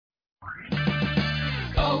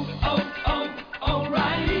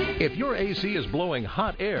If your AC is blowing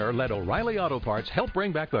hot air, let O'Reilly Auto Parts help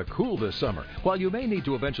bring back the cool this summer. While you may need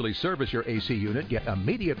to eventually service your AC unit, get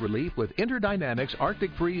immediate relief with Interdynamics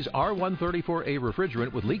Arctic Freeze R134A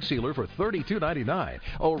refrigerant with leak sealer for $32.99.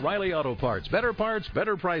 O'Reilly Auto Parts, better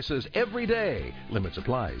prices every day. Limits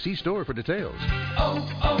apply. See store for details.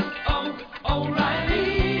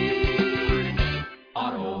 O'Reilly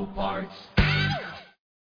Auto Parts.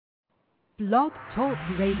 Blog Talk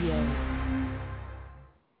Radio.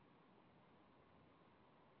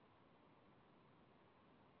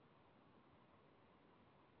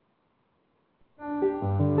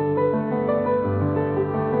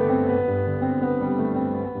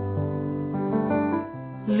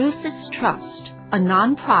 Lucis Trust, a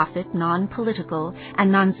non-profit, non-political,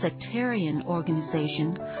 and non-sectarian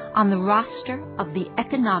organization on the roster of the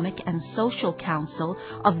Economic and Social Council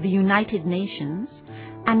of the United Nations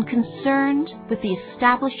and concerned with the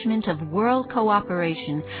establishment of world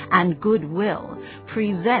cooperation and goodwill,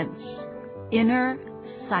 presents Inner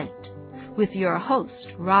Sight with your host,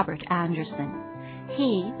 Robert Anderson.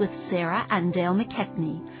 He, with Sarah and Dale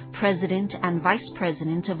McKechnie, President and Vice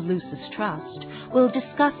President of Lucis Trust, will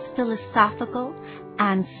discuss philosophical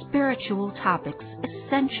and spiritual topics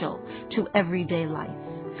essential to everyday life.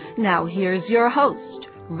 Now here's your host,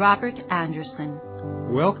 Robert Anderson.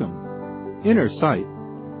 Welcome. Inner sight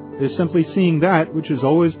is simply seeing that which is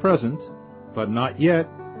always present, but not yet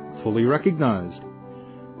fully recognized.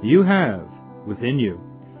 You have, within you,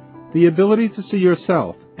 the ability to see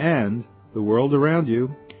yourself and the world around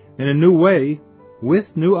you in a new way with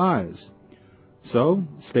new eyes. So,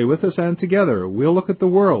 stay with us, and together we'll look at the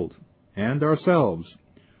world and ourselves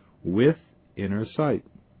with inner sight.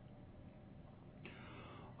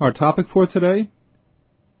 Our topic for today,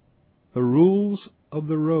 the rules of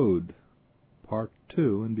the road, part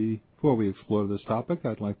 2. And before we explore this topic,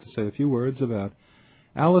 I'd like to say a few words about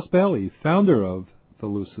Alice Bailey, founder of the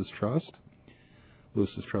Lucis Trust.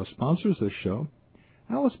 Lucis Trust sponsors this show.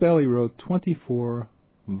 Alice Bailey wrote 24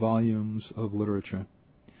 volumes of literature,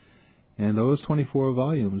 and those 24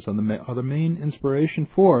 volumes are the main inspiration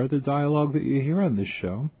for the dialogue that you hear on this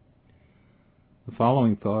show. The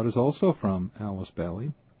following thought is also from Alice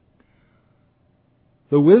Bailey.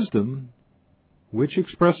 The wisdom which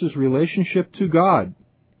expresses relationship to God,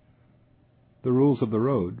 the rules of the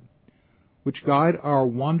road, which guide our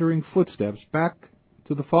wandering footsteps back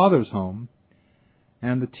to the Father's home,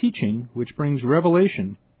 and the teaching which brings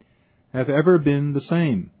revelation have ever been the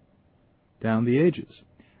same down the ages,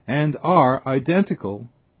 and are identical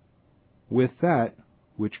with that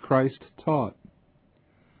which Christ taught.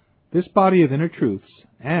 This body of inner truths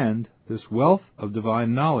and this wealth of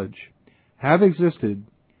divine knowledge have existed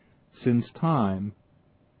since time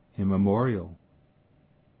immemorial.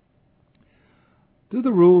 Do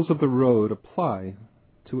the rules of the road apply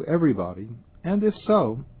to everybody? And if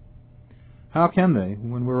so, how can they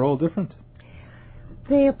when we're all different?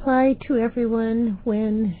 They apply to everyone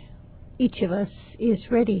when each of us is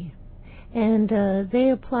ready. And they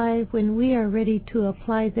apply when we are ready to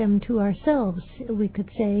apply them to ourselves. We could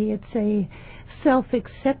say it's a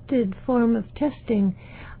self-accepted form of testing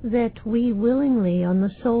that we willingly, on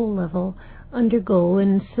the soul level, undergo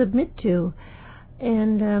and submit to.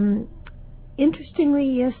 And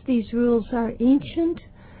interestingly, yes, these rules are ancient.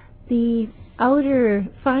 The outer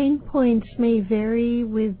fine points may vary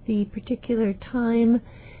with the particular time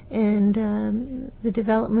and the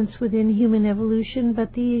developments within human evolution,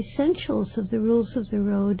 but the essentials of the rules of the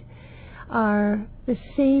road are the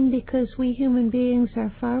same, because we human beings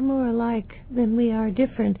are far more alike than we are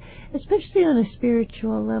different, especially on a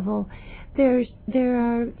spiritual level. There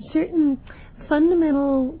are certain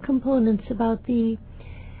fundamental components about the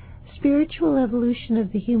spiritual evolution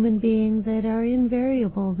of the human being that are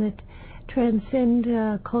invariable, that transcend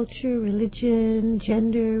culture, religion,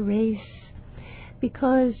 gender, race,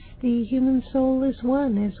 because the human soul is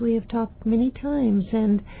one, as we have talked many times,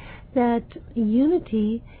 and that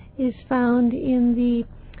unity is found in the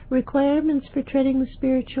requirements for treading the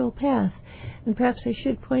spiritual path. And perhaps I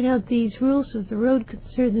should point out these rules of the road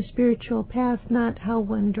concern the spiritual path, not how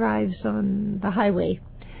one drives on the highway.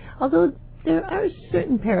 Although there are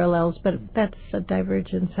certain parallels, but that's a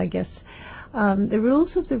divergence, I guess. The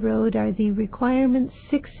rules of the road are the requirements,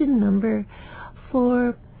 6 in number,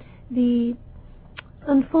 for the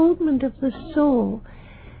unfoldment of the soul.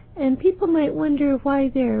 And people might wonder why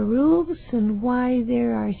there are rules and why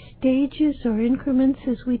there are stages or increments,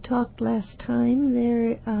 as we talked last time.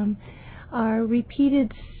 There are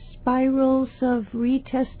repeated spirals of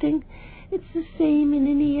retesting. It's the same in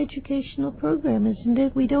any educational program, isn't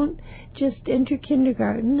it? We don't just enter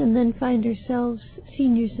kindergarten and then find ourselves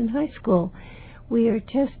seniors in high school. We are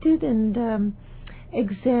tested and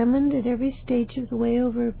examined at every stage of the way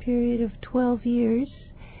over a period of 12 years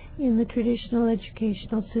in the traditional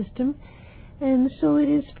educational system. And so it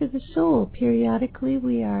is for the soul. Periodically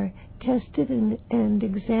we are tested and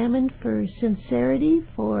examined for sincerity,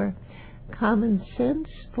 for common sense,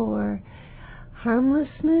 for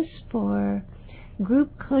harmlessness, for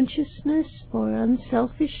group consciousness, for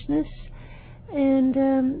unselfishness, and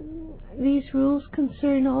these rules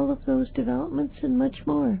concern all of those developments and much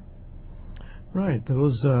more. Right.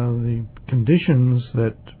 Those the conditions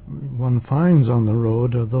that one finds on the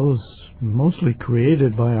road are those mostly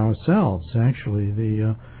created by ourselves, actually.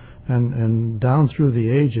 And down through the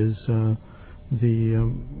ages,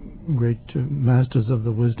 the great masters of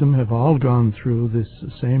the wisdom have all gone through this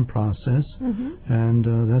same process,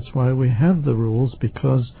 and that's why we have the rules,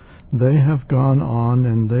 because they have gone on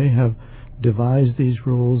and they have devised these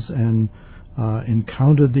rules and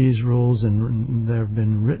encountered these rules, and they've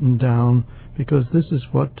been written down, because this is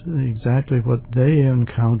exactly what they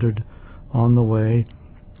encountered on the way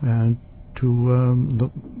to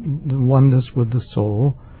the oneness with the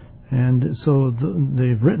soul. And so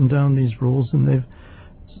they've written down these rules, and they've,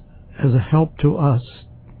 as a help to us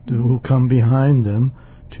who come behind them,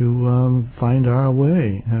 to find our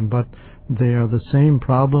way. But they are the same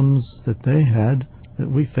problems that they had that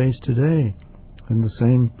we face today, and the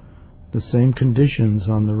same conditions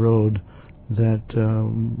on the road that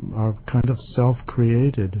are kind of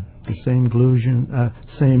self-created, the same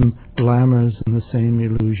same glamours and the same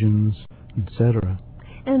illusions, etc.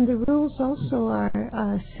 And the rules also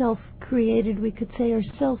are self-created, we could say, or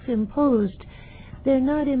self-imposed. They're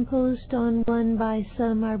not imposed on one by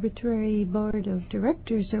some arbitrary board of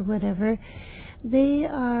directors or whatever. They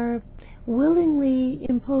are willingly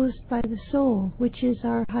imposed by the soul, which is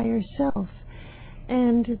our higher self.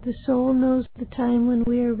 And the soul knows the time when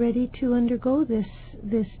we are ready to undergo this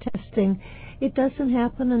testing. It doesn't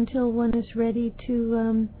happen until one is ready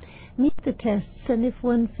to meet the tests, and if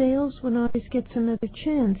one fails, one always gets another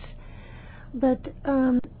chance. But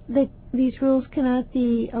these rules cannot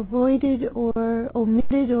be avoided or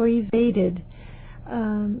omitted or evaded.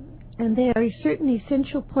 And they are certain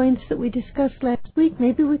essential points that we discussed last week.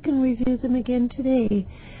 Maybe we can review them again today.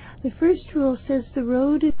 The first rule says the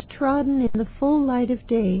road is trodden in the full light of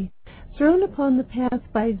day, thrown upon the path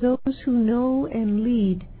by those who know and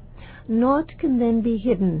lead. Naught can then be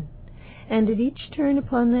hidden, and at each turn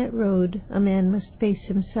upon that road a man must face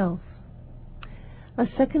himself. A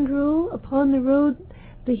second rule, upon the road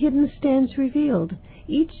the hidden stands revealed.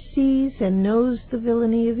 Each sees and knows the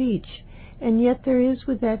villainy of each, and yet there is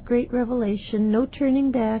with that great revelation no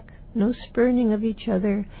turning back, no spurning of each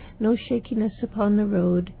other, no shakiness upon the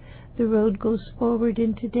road. The road goes forward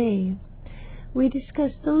into day. We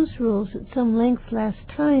discussed those rules at some length last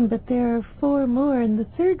time, but there are 4 more, and the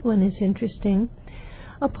third one is interesting.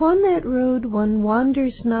 Upon that road one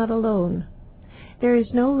wanders not alone. There is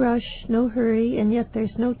no rush, no hurry, and yet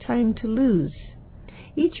there's no time to lose.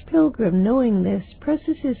 Each pilgrim, knowing this,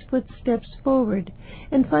 presses his footsteps forward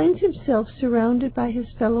and finds himself surrounded by his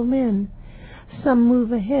fellow men. Some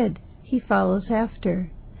move ahead, he follows after.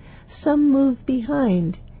 Some move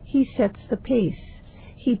behind, he sets the pace.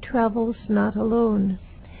 He travels not alone.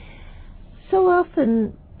 So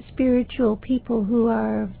often spiritual people who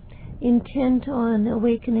are intent on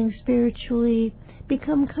awakening spiritually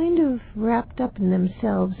become kind of wrapped up in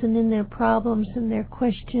themselves and in their problems and their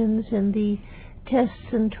questions and the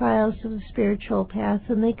tests and trials of the spiritual path,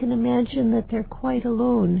 and they can imagine that they're quite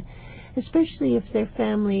alone, especially if their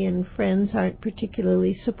family and friends aren't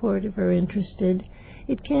particularly supportive or interested.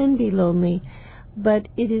 It can be lonely. But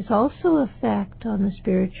it is also a fact on the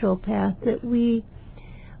spiritual path that we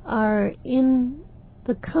are in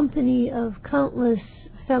the company of countless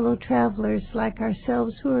fellow travelers like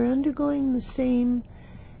ourselves who are undergoing the same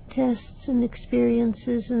tests and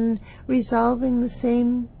experiences and resolving the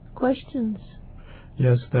same questions.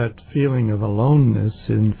 Yes, that feeling of aloneness,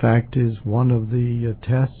 in fact, is one of the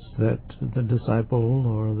tests that the disciple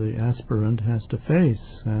or the aspirant has to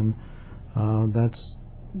face, and that's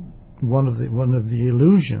one of the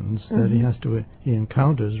illusions that he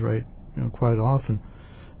encounters quite often,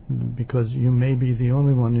 because you may be the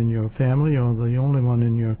only one in your family or the only one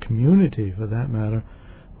in your community, for that matter,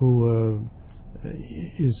 who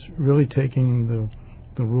is really taking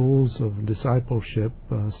the rules of discipleship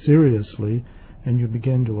seriously, and you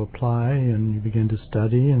begin to apply and you begin to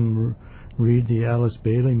study and read the Alice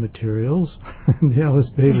Bailey materials, the Alice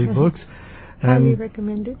Bailey books. Highly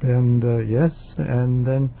recommended. And yes, and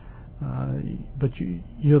then but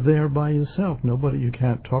you're there by yourself. You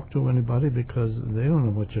can't talk to anybody because they don't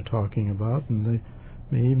know what you're talking about, and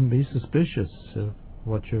may even be suspicious of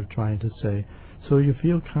what you're trying to say. So you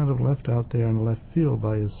feel kind of left out there in left field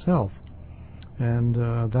by yourself. And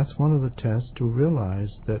that's one of the tests, to realize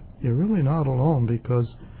that you're really not alone, because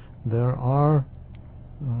there are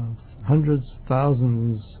hundreds,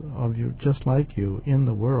 thousands of you just like you in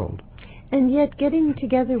the world. And yet getting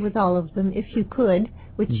together with all of them, if you could,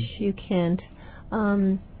 which you can't,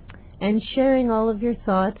 and sharing all of your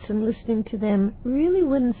thoughts and listening to them really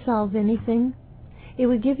wouldn't solve anything. It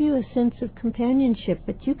would give you a sense of companionship,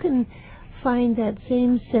 but you can find that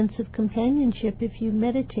same sense of companionship if you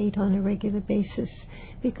meditate on a regular basis,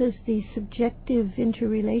 because the subjective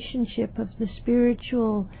interrelationship of the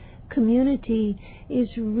spiritual community is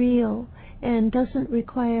real and doesn't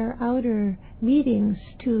require outer meetings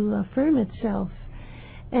to affirm itself.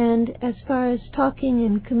 And as far as talking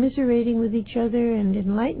and commiserating with each other and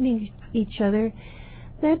enlightening each other,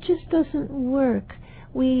 that just doesn't work.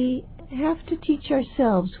 We have to teach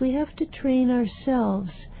ourselves. We have to train ourselves.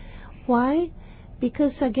 Why?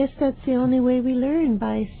 Because I guess that's the only way we learn,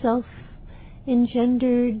 by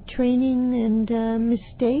self-engendered training and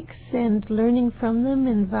mistakes, and learning from them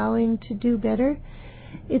and vowing to do better.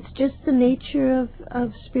 It's just the nature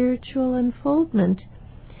of spiritual unfoldment.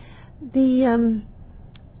 The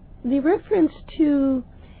reference to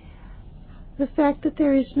the fact that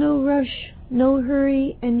there is no rush, no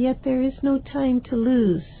hurry, and yet there is no time to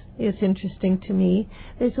lose is interesting to me.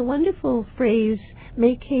 There's a wonderful phrase,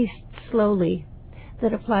 make haste slowly,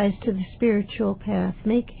 that applies to the spiritual path.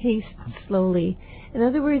 Make haste slowly. In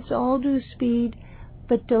other words, all due speed,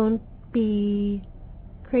 but don't be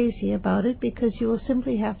crazy about it, because you will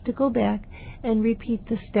simply have to go back and repeat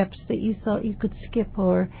the steps that you thought you could skip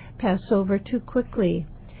or pass over too quickly.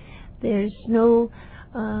 There's no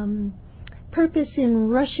purpose in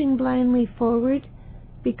rushing blindly forward,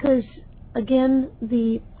 because, again,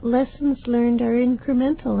 the lessons learned are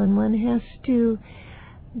incremental, and one has to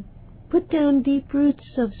put down deep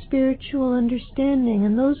roots of spiritual understanding,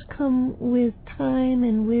 and those come with time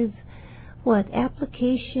and with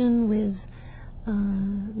application, with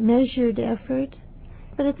measured effort.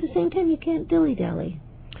 But at the same time, you can't dilly-dally.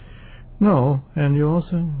 No, and you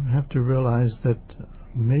also have to realize that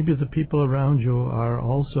maybe the people around you are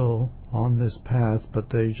also on this path, but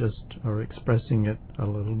they just are expressing it a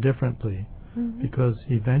little differently. Because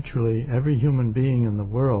eventually every human being in the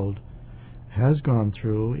world has gone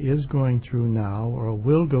through, is going through now, or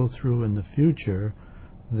will go through in the future,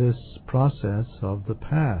 this process of the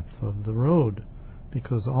path, of the road,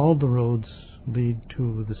 because all the roads lead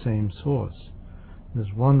to the same source.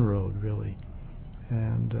 There's one road, really.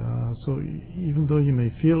 And so even though you may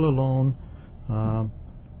feel alone, all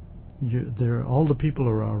the people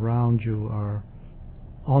around you are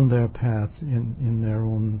on their path in their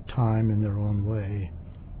own time, in their own way.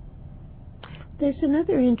 There's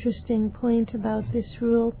another interesting point about this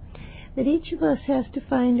rule, that each of us has to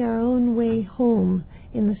find our own way home,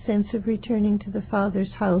 in the sense of returning to the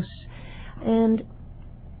Father's house. And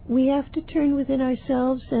we have to turn within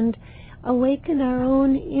ourselves and awaken our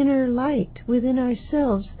own inner light within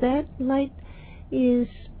ourselves. That light is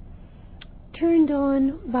turned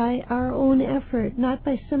on by our own effort, not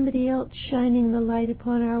by somebody else shining the light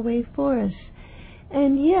upon our way for us.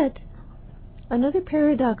 And yet, another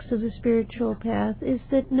paradox of the spiritual path is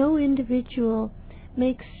that no individual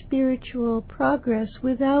makes spiritual progress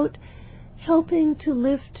without helping to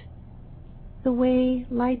lift the way,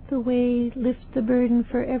 light the way, lift the burden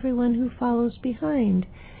for everyone who follows behind.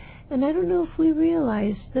 And I don't know if we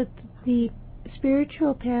realize that the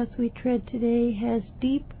spiritual path we tread today has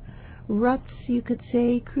deep ruts, you could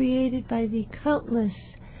say, created by the countless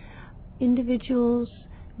individuals,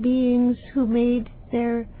 beings who made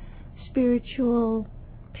their spiritual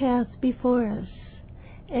path before us.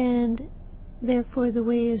 And therefore the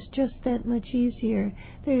way is just that much easier.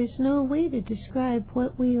 There is no way to describe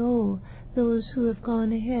what we owe those who have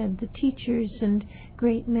gone ahead, the teachers and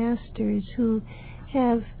great masters who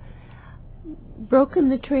have broken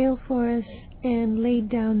the trail for us and laid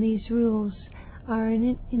down these rules, are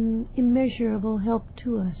an immeasurable help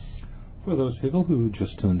to us. For those people who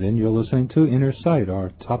just tuned in, you're listening to Inner Sight.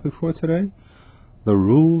 Our topic for today, The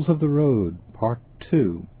Rules of the Road, Part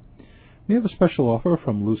 2. We have a special offer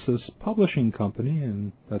from Lucis Publishing Company,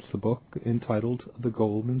 and that's the book entitled The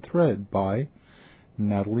Golden Thread by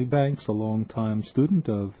Natalie Banks, a longtime student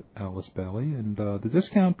of Alice Bailey, and the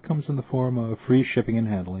discount comes in the form of free shipping and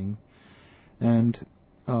handling. And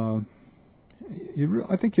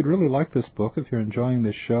I think you'd really like this book if you're enjoying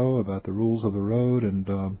this show about the rules of the road and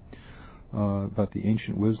about the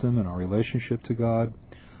ancient wisdom and our relationship to God.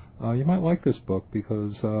 You might like this book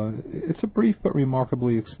because it's a brief but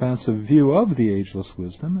remarkably expansive view of the ageless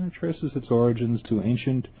wisdom, and it traces its origins to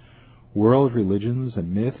ancient world religions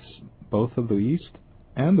and myths, both of the East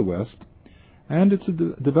and the West, and its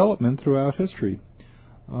development throughout history.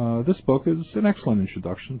 This book is an excellent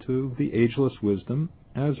introduction to the ageless wisdom,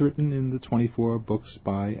 as written in the 24 books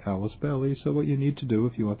by Alice Bailey. So what you need to do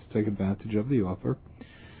if you want to take advantage of the offer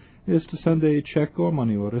is to send a check or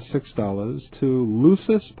money order, $6, to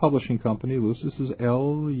Lucis Publishing Company. Lucis is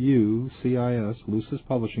L-U-C-I-S, Lucis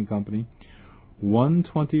Publishing Company,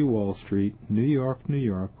 120 Wall Street, New York, New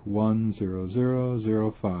York,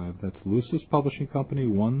 10005. That's Lucis Publishing Company,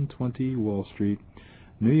 120 Wall Street,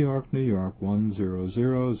 New York, New York,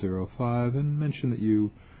 10005, and mention that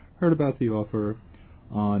you heard about the offer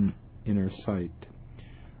on Inner Sight.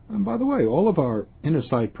 And by the way, all of our Inner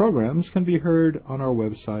Sight programs can be heard on our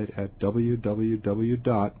website at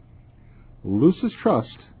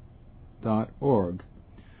www.lucistrust.org.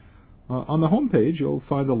 On the homepage, you'll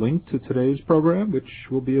find a link to today's program, which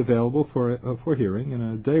will be available for hearing in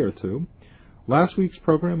a day or two. Last week's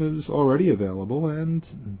program is already available, and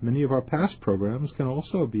many of our past programs can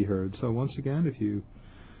also be heard. So once again, if you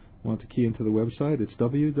want to key into the website, it's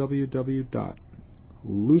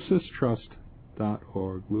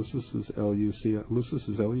www.lucistrust.org. Lucis is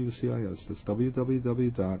L-U-C-I-S. That's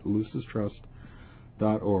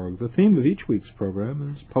www.lucistrust.org. The theme of each week's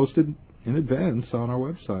program is posted in advance on our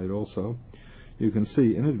website also. You can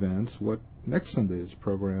see in advance what next Sunday's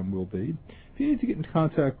program will be. If you need to get in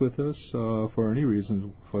contact with us for any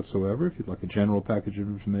reason whatsoever, if you'd like a general package of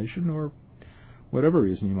information or whatever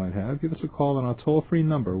reason you might have, give us a call on our toll-free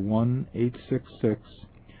number,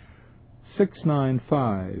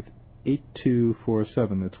 1-866-695-8247.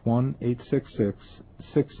 That's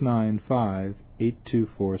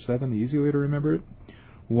 1-866-695-8247. The easy way to remember it,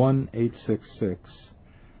 1-866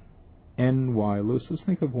 NY Lucis.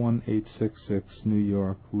 Think of 1866 New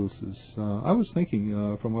York Lucis. I was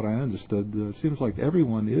thinking, from what I understood, it seems like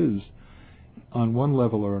everyone is, on one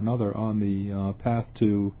level or another, on the path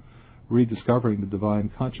to rediscovering the divine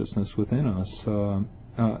consciousness within us.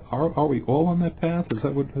 Are we all on that path? Is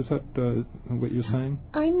that what you're saying?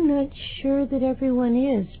 I'm not sure that everyone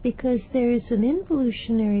is, because there is an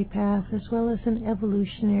involutionary path as well as an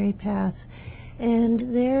evolutionary path.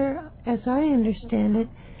 And there, as I understand it,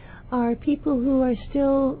 are people who are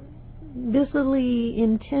still busily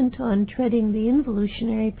intent on treading the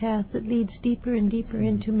involutionary path that leads deeper and deeper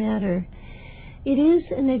into matter. It is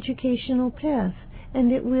an educational path,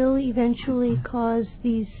 and it will eventually cause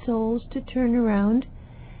these souls to turn around,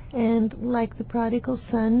 and like the prodigal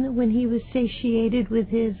son, when he was satiated with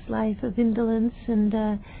his life of indolence and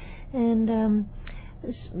the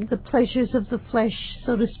pleasures of the flesh,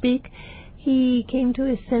 so to speak, he came to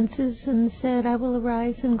his senses and said, I will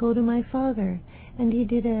arise and go to my Father. And he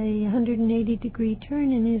did a 180-degree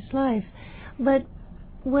turn in his life. But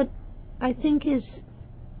what I think is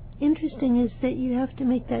interesting is that you have to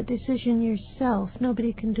make that decision yourself.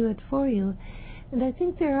 Nobody can do it for you. And I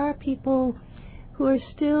think there are people who are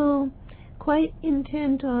still quite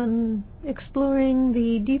intent on exploring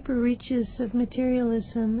the deeper reaches of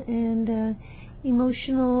materialism and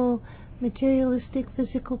emotional, materialistic,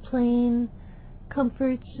 physical plane,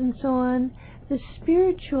 comforts, and so on. The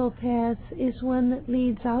spiritual path is one that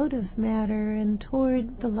leads out of matter and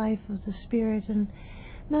toward the life of the spirit, and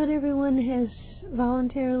not everyone has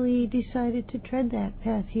voluntarily decided to tread that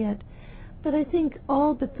path yet. But I think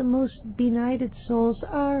all but the most benighted souls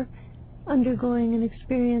are undergoing an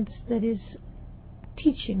experience that is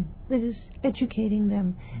teaching, that is educating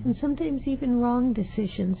them, and sometimes even wrong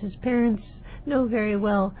decisions, as parents know very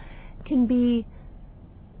well, can be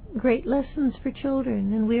great lessons for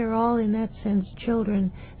children, and we are all, in that sense,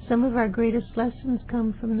 children. Some of our greatest lessons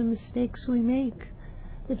come from the mistakes we make,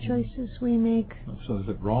 the choices we make. So is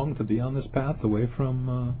it wrong to be on this path away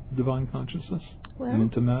from divine consciousness and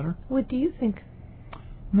into matter? What do you think?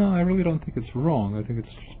 No, I really don't think it's wrong. I think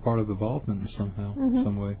it's just part of evolvement somehow,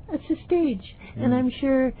 some way. It's a stage, and I'm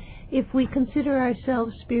sure if we consider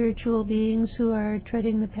ourselves spiritual beings who are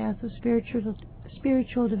treading the path of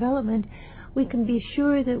spiritual development, we can be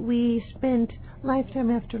sure that we spent lifetime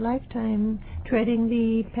after lifetime treading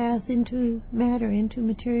the path into matter, into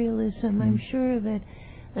materialism. I'm sure of it.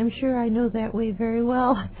 I'm sure I know that way very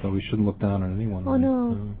well. So we shouldn't look down on anyone. Oh,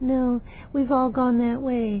 no. We've all gone that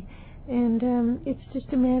way. And it's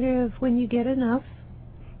just a matter of when you get enough,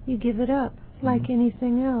 you give it up, like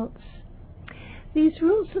anything else. These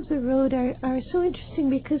rules of the road are so interesting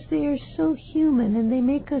because they are so human, and they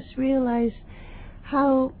make us realize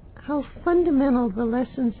how fundamental the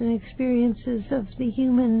lessons and experiences of the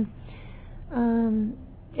human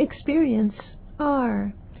experience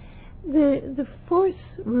are. The fourth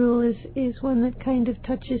rule is one that kind of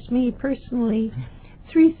touches me personally.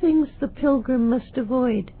 3 things the pilgrim must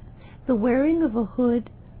avoid: the wearing of a hood,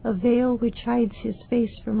 a veil which hides his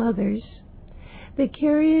face from others, the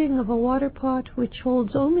carrying of a water pot which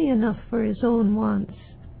holds only enough for his own wants,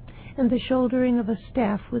 and the shouldering of a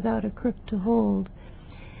staff without a crook to hold.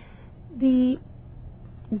 The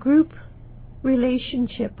group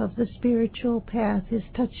relationship of the spiritual path is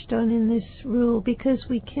touched on in this rule, because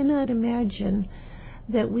we cannot imagine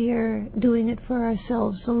that we are doing it for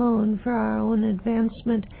ourselves alone, for our own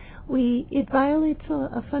advancement. It violates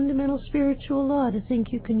a fundamental spiritual law to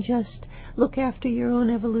think you can just look after your own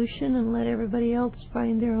evolution and let everybody else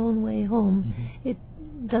find their own way home. Mm-hmm. It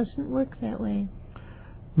doesn't work that way.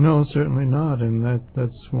 No, certainly not, and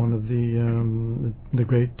that's one of the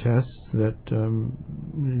great tests that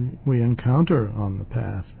we encounter on the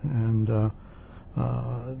path. And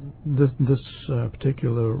this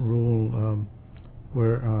particular rule,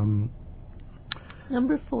 where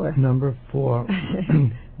Number 4,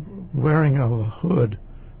 wearing of a hood,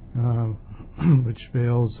 which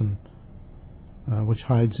veils and which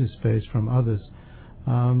hides his face from others.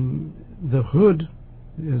 The hood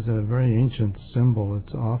is a very ancient symbol.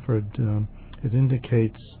 It's offered. It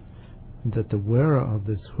indicates that the wearer of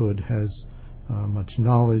this hood has much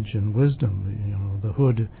knowledge and wisdom. The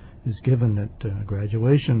hood is given at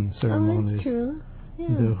graduation ceremonies. Oh, that's true. Yeah.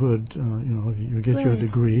 The hood, you get your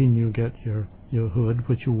degree and you get your hood,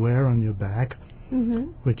 which you wear on your back,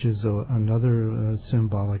 mm-hmm. which is another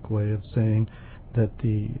symbolic way of saying that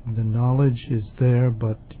the knowledge is there,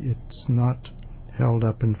 but it's not held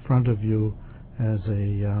up in front of you as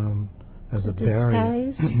a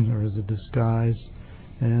barrier or as a disguise.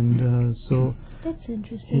 And so that's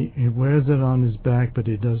interesting. He wears it on his back, but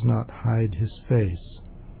he does not hide his face.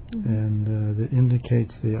 Mm-hmm. And that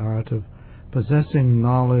indicates the art of possessing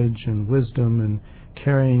knowledge and wisdom and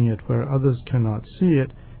carrying it where others cannot see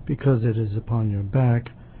it, because it is upon your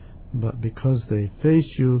back, but because they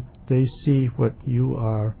face you, they see what you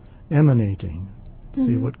are emanating, mm-hmm.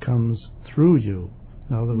 see what comes through you.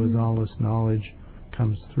 In other words, all this knowledge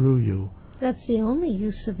comes through you. That's the only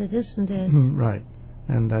use of it, isn't it? Right.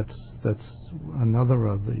 And that's another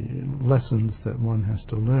of the lessons that one has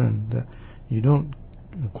to learn, that you don't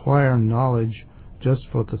acquire knowledge just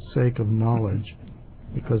for the sake of knowledge,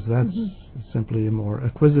 because that's mm-hmm. simply a more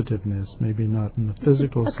acquisitiveness, maybe not in the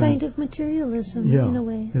physical sense. A kind of materialism, in a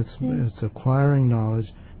way. It's acquiring knowledge,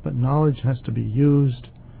 but knowledge has to be used,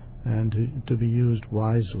 and to be used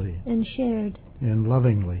wisely. And shared. And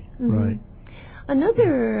lovingly, mm-hmm. right.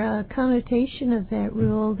 Another connotation of that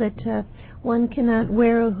rule, that one cannot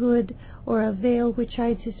wear a hood or a veil which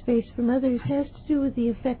hides his face from others, has to do with the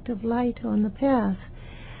effect of light on the path.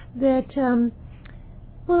 That,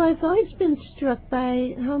 I've always been struck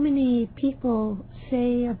by how many people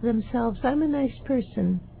say of themselves, I'm a nice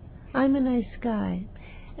person, I'm a nice guy.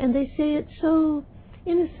 And they say it so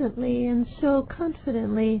innocently and so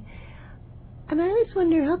confidently. And I always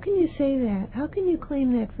wonder, how can you say that? How can you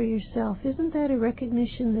claim that for yourself? Isn't that a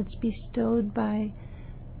recognition that's bestowed by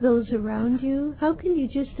those around you? How can you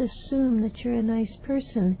just assume that you're a nice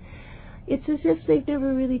person? It's as if they've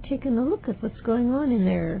never really taken a look at what's going on in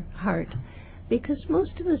their heart. Because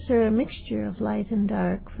most of us are a mixture of light and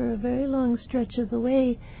dark for a very long stretch of the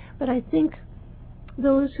way. But I think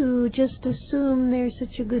those who just assume they're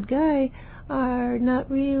such a good guy are not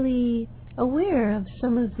really aware of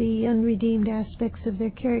some of the unredeemed aspects of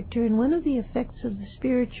their character. And one of the effects of the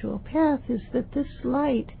spiritual path is that this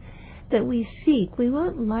light that we seek, we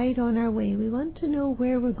want light on our way. We want to know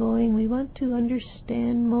where we're going. We want to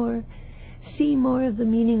understand more, see more of the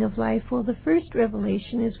meaning of life. Well, the first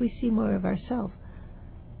revelation is we see more of ourselves.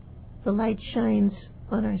 The light shines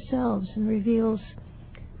on ourselves and reveals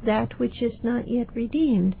that which is not yet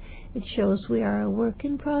redeemed. It shows we are a work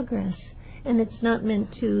in progress. And it's not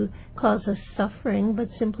meant to cause us suffering, but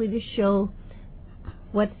simply to show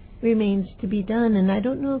what remains to be done. And I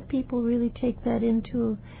don't know if people really take that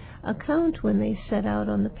into account when they set out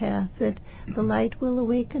on the path, that the light will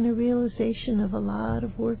awaken a realization of a lot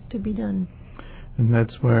of work to be done. And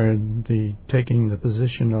that's where taking the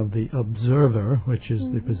position of the observer, which is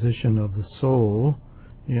mm-hmm. the position of the soul,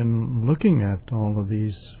 in looking at all of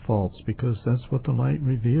these faults, because that's what the light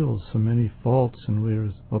reveals, so many faults, and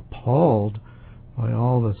we're appalled by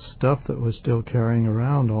all the stuff that we're still carrying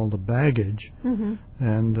around, all the baggage. Mm-hmm.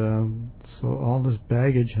 And so all this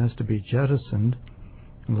baggage has to be jettisoned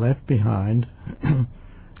and left behind,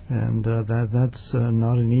 and that's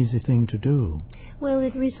not an easy thing to do. Well,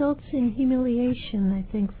 it results in humiliation, I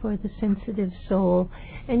think, for the sensitive soul,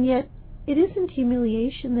 and yet it isn't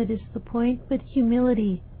humiliation that is the point, but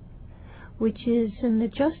humility, which is an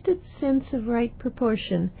adjusted sense of right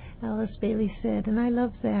proportion, Alice Bailey said, and I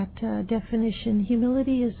love that definition.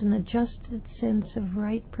 Humility is an adjusted sense of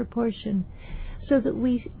right proportion, so that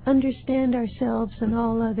we understand ourselves and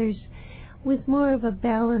all others with more of a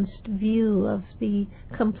balanced view of the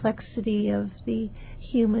complexity of the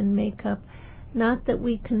human makeup. Not that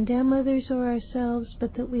we condemn others or ourselves,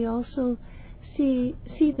 but that we also see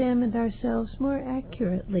them and ourselves more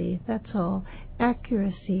accurately. That's all.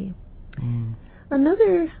 Accuracy.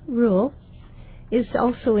 Another rule is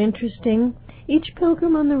also interesting. Each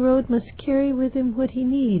pilgrim on the road must carry with him what he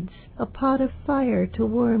needs: a pot of fire to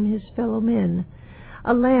warm his fellow men,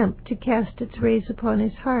 a lamp to cast its rays upon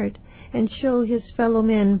his heart and show his fellow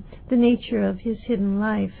men the nature of his hidden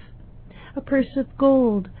life, a purse of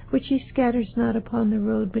gold which he scatters not upon the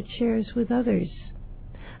road but shares with others,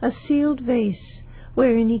 a sealed vase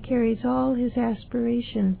wherein he carries all his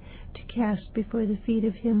aspiration to cast before the feet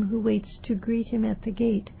of him who waits to greet him at the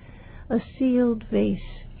gate. A sealed vase.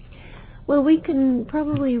 Well, we can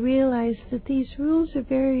probably realize that these rules are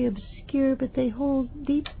very obscure, but they hold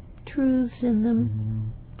deep truths in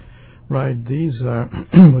them. Right. These are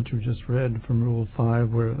what you just read from Rule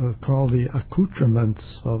 5 were called the accoutrements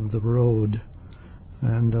of the road.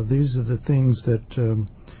 And these are the things that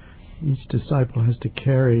each disciple has to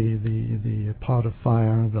carry: the pot of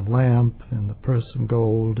fire, the lamp, and the purse of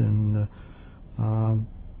gold. And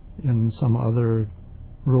in some other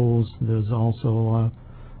rules, there's also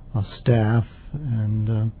a staff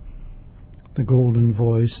and the golden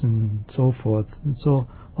voice and so forth. And so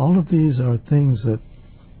all of these are things that,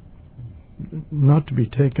 not to be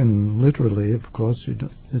taken literally, of course,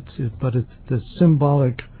 but it's the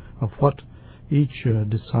symbolic of what each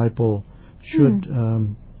disciple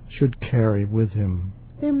should carry with him.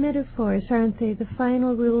 They're metaphors, aren't they? The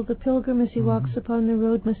final rule: the pilgrim as he walks upon the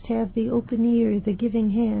road must have the open ear, the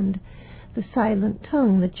giving hand, the silent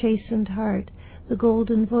tongue, the chastened heart, the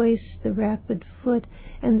golden voice, the rapid foot,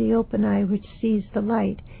 and the open eye which sees the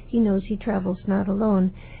light. He knows he travels not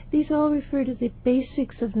alone. These all refer to the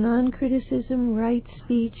basics of non-criticism, right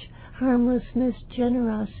speech, harmlessness,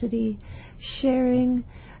 generosity, sharing,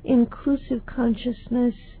 inclusive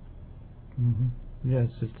consciousness. Yes,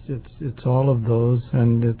 it's all of those,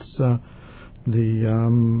 and it's what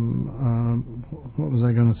was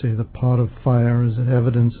I going to say? The pot of fire is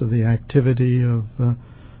evidence of the activity of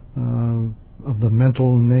the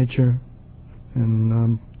mental nature,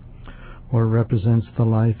 and or represents the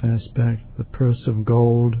life aspect. The purse of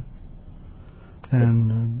gold,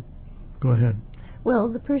 and go ahead. Well,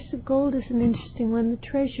 the purse of gold is an interesting one. The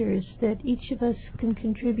treasures that each of us can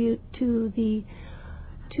contribute to the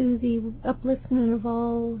upliftment of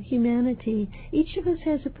all humanity. Each of us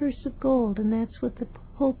has a purse of gold, and that's what the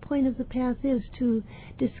whole point of the path is, to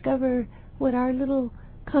discover what our little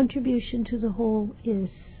contribution to the whole is.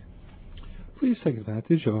 Please take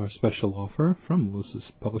advantage of our special offer from Lucis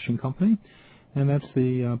Publishing Company, and that's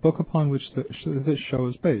the book upon which this show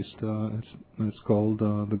is based. It's called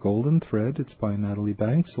The Golden Thread. It's by Natalie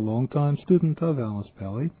Banks, a longtime student of Alice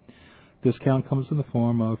Bailey. Discount comes in the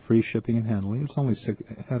form of free shipping and handling. It's only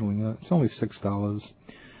 $6,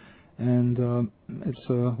 and it's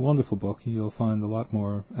a wonderful book. You'll find a lot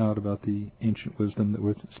more out about the ancient wisdom that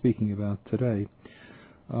we're speaking about today.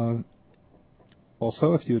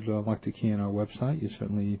 Also, if you'd like to key in our website, you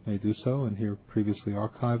certainly may do so and hear previously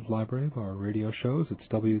archived library of our radio shows. It's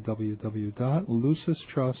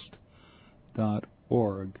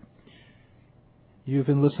www.lucistrust.org. You've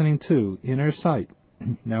been listening to Inner Sight.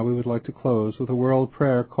 Now we would like to close with a world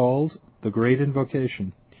prayer called The Great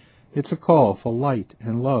Invocation. It's a call for light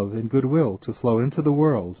and love and goodwill to flow into the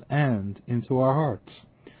world and into our hearts.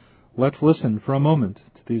 Let's listen for a moment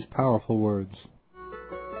to these powerful words.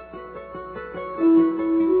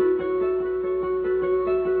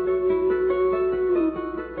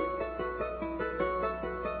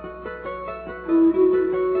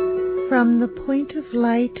 From the point of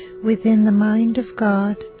light within the mind of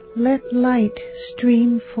God, let light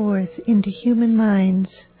stream forth into human minds.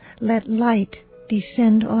 Let light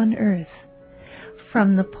descend on earth.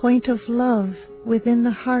 From the point of love within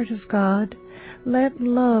the heart of God, let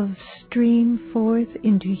love stream forth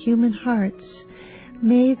into human hearts.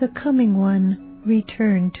 May the coming one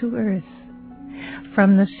return to earth.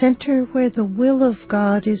 From the center where the will of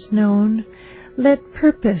God is known, let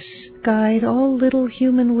purpose guide all little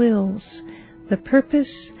human wills, the purpose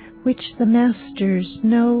which the masters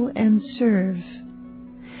know and serve.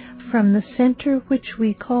 From the center which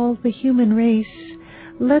we call the human race,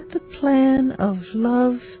 let the plan of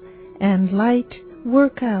love and light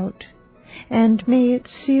work out. and may it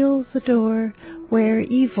seal the door where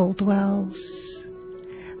evil dwells.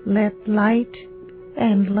 Let light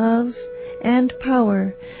and love and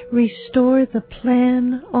power restore the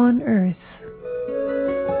plan on earth.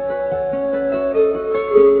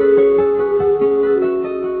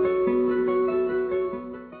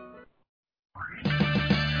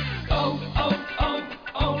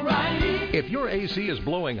 If your AC is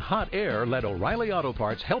blowing hot air, let O'Reilly Auto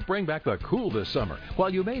Parts help bring back the cool this summer. While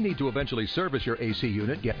you may need to eventually service your AC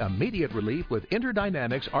unit, get immediate relief with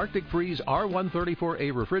Interdynamics Arctic Freeze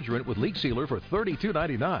R134A refrigerant with leak sealer for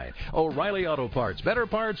 $32.99. O'Reilly Auto Parts, better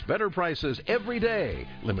prices every day.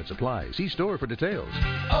 Limits apply. See store for details.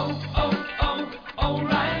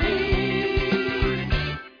 O'Reilly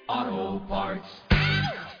Auto Parts.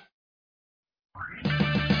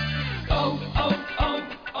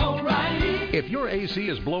 If your AC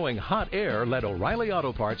is blowing hot air, let O'Reilly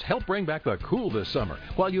Auto Parts help bring back the cool this summer.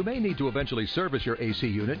 While you may need to eventually service your AC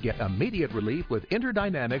unit, get immediate relief with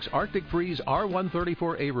Interdynamics Arctic Freeze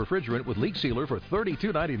R134A refrigerant with leak sealer for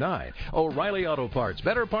 $32.99. O'Reilly Auto Parts,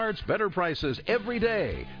 better prices every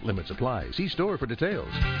day. Limits apply. See store for details.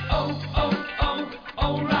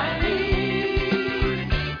 O'Reilly